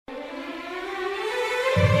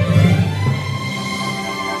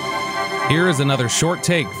Here is another short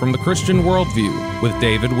take from the Christian Worldview with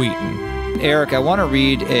David Wheaton. Eric, I want to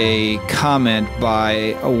read a comment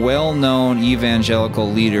by a well-known evangelical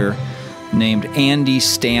leader named Andy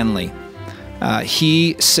Stanley.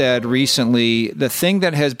 He said recently, the thing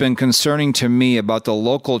that has been concerning to me about the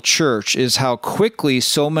local church is how quickly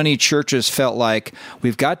so many churches felt like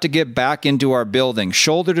we've got to get back into our building,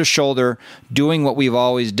 shoulder to shoulder, doing what we've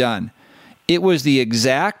always done. It was the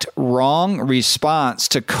exact wrong response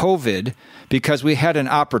to COVID because we had an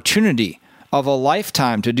opportunity of a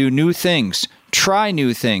lifetime to do new things, try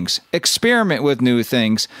new things, experiment with new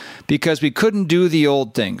things, because we couldn't do the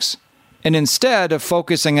old things. And instead of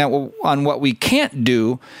focusing on what we can't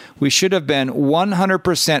do, we should have been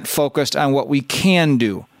 100% focused on what we can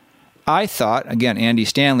do. I thought, again, Andy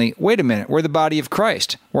Stanley, wait a minute, we're the body of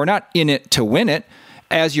Christ. We're not in it to win it.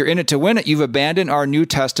 As you're in it to win it, you've abandoned our New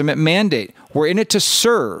Testament mandate. We're in it to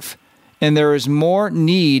serve, and there is more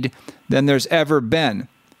need than there's ever been.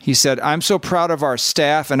 He said, I'm so proud of our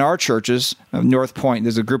staff and our churches. North Point,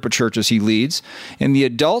 there's a group of churches he leads, and the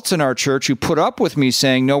adults in our church who put up with me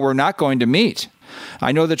saying, no, we're not going to meet.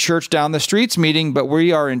 I know the church down the street's meeting, but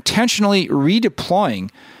we are intentionally redeploying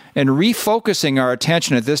and refocusing our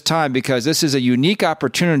attention at this time because this is a unique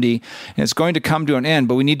opportunity and it's going to come to an end,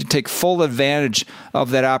 but we need to take full advantage of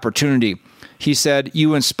that opportunity. He said,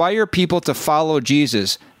 you inspire people to follow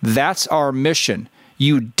Jesus. That's our mission.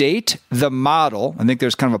 You date the model. I think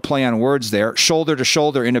there's kind of a play on words there. Shoulder to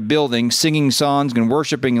shoulder in a building, singing songs and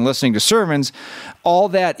worshiping and listening to sermons. All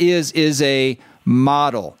that is a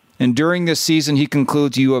model. And during this season, he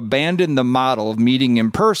concludes, you abandon the model of meeting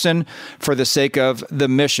in person for the sake of the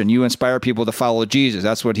mission. You inspire people to follow Jesus.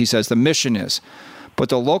 That's what he says the mission is. But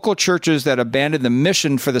the local churches that abandon the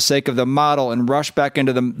mission for the sake of the model and rush back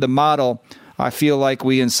into the model, I feel like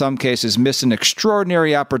we, in some cases, miss an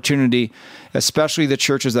extraordinary opportunity, especially the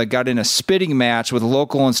churches that got in a spitting match with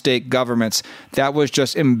local and state governments. That was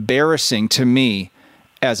just embarrassing to me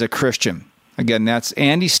as a Christian. Again, that's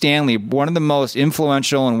Andy Stanley, one of the most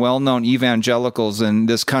influential and well-known evangelicals in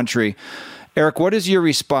this country. Eric, what is your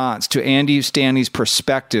response to Andy Stanley's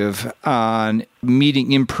perspective on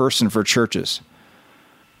meeting in person for churches?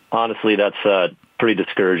 Honestly, that's pretty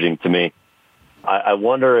discouraging to me. I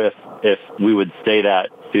wonder if we would say that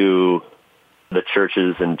to the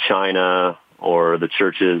churches in China or the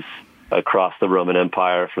churches across the Roman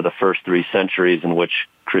Empire for the first 3 centuries in which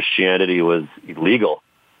Christianity was illegal.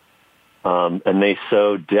 And they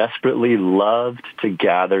so desperately loved to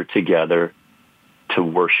gather together to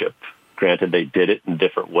worship. Granted, they did it in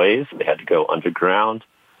different ways. They had to go underground.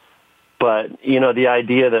 But, the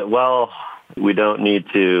idea that, well, we don't need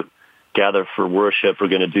to gather for worship, we're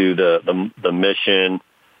going to do the mission,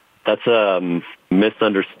 that's a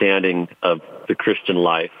misunderstanding of the Christian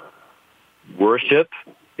life. Worship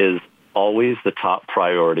is always the top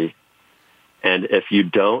priority. And if you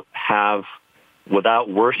don't have, without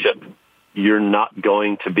worship, you're not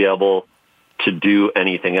going to be able to do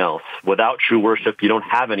anything else. Without true worship, you don't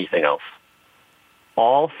have anything else.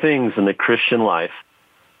 All things in the Christian life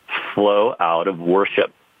flow out of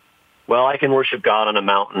worship. Well, I can worship God on a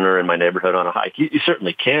mountain or in my neighborhood on a hike. You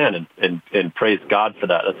certainly can, and praise God for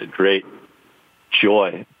that. That's a great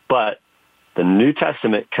joy. But the New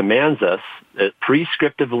Testament commands us that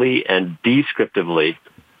prescriptively and descriptively,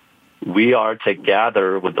 we are to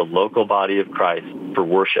gather with the local body of Christ for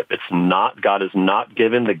worship. God has not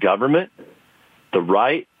given the government the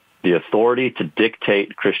right, the authority to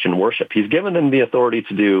dictate Christian worship. He's given them the authority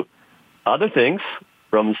to do other things.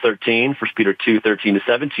 Romans 13, 1 Peter 2, 13 to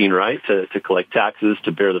 17, right? To collect taxes,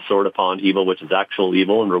 to bear the sword upon evil, which is actual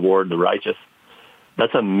evil, and reward the righteous.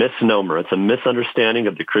 That's a misnomer. It's a misunderstanding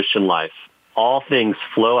of the Christian life. All things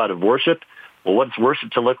flow out of worship. Well, what's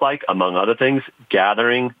worship to look like? Among other things,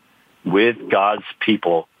 gathering with God's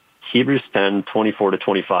people. Hebrews 10, 24 to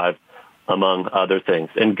 25, among other things.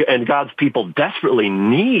 And God's people desperately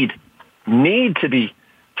need to be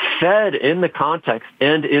fed in the context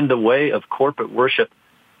and in the way of corporate worship,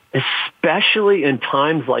 especially in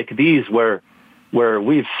times like these where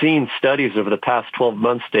we've seen studies over the past 12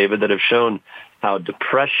 months, David, that have shown how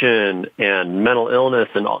depression and mental illness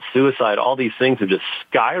and suicide, all these things have just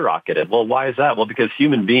skyrocketed. Well, why is that? Well, because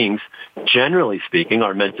human beings, generally speaking,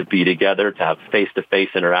 are meant to be together, to have face-to-face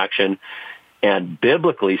interaction. And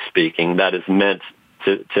biblically speaking, that is meant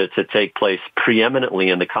to take place preeminently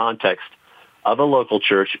in the context of a local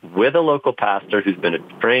church with a local pastor who's been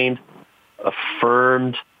trained,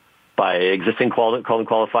 affirmed by existing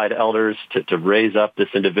qualified elders to raise up this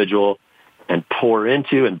individual and pour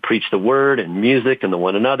into and preach the word and music and the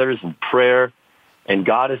one another's and prayer. And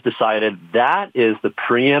God has decided that is the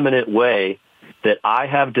preeminent way that I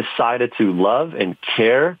have decided to love and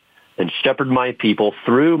care and shepherd my people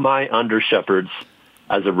through my under-shepherds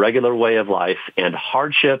as a regular way of life. And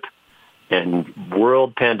hardship and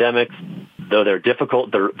world pandemics, though they're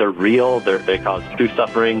difficult, they're real, they cause true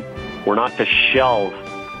suffering. We're not to shelve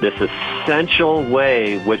this essential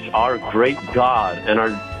way which our great God and our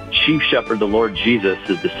chief shepherd, the Lord Jesus,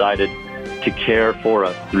 has decided to care for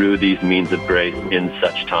us through these means of grace in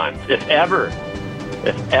such times. If ever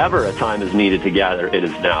a time is needed to gather, it is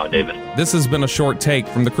now, David. This has been a short take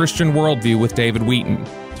from The Christian Worldview with David Wheaton.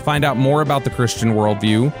 To find out more about The Christian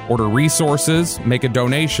Worldview, order resources, make a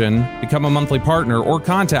donation, become a monthly partner, or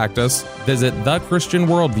contact us, visit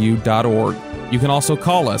thechristianworldview.org. You can also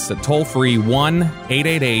call us at toll-free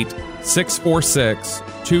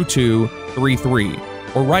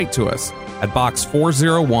 1-888-646-2233 or write to us at Box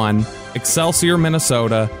 401, Excelsior,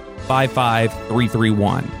 Minnesota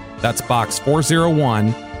 55331. That's Box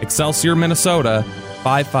 401, Excelsior, Minnesota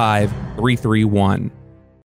 55331.